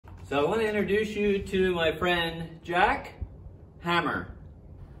So I want to introduce you to my friend Jackhammer.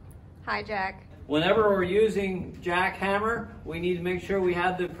 Hi, Jack. Whenever we're using Jackhammer, we need to make sure we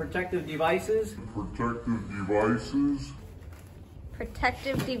have the protective devices.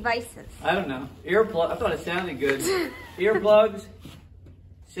 Protective devices. I don't know. Earplug. I thought it sounded good. Earplugs,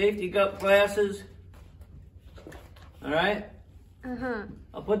 safety glasses. All right?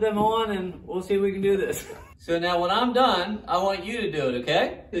 I'll put them on and we'll see if we can do this. So now when I'm done, I want you to do it,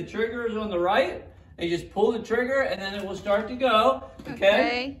 okay? The trigger is on the right, and you just pull the trigger and then it will start to go,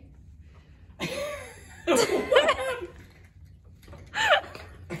 okay? Let me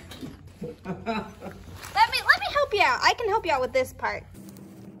help you out. I can help you out with this part.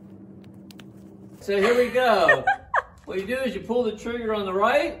 So here we go. What you do is you pull the trigger on the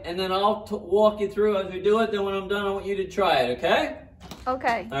right, and then I'll walk you through as we do it. Then when I'm done, I want you to try it, okay?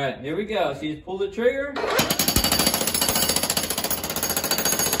 Okay. All right, here we go. So you just pull the trigger.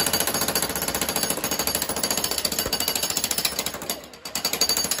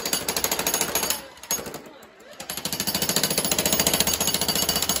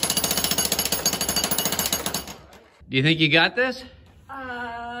 Do you think you got this?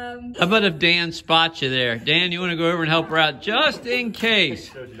 How about if Dan spots you there? Dan, you want to go over and help her out just in case?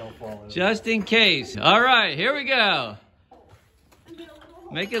 Just in case. All right, here we go.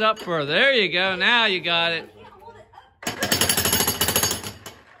 Make it up for her. There you go. Now you got it.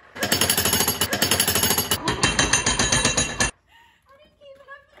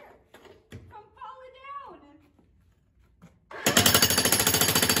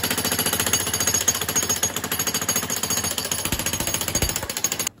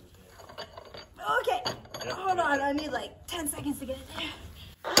 Okay, hold on. I need like 10 seconds to get it there.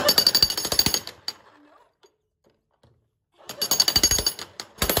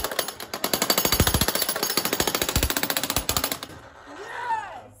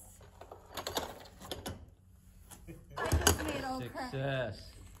 Yes! I just made all Success.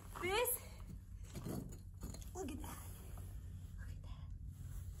 This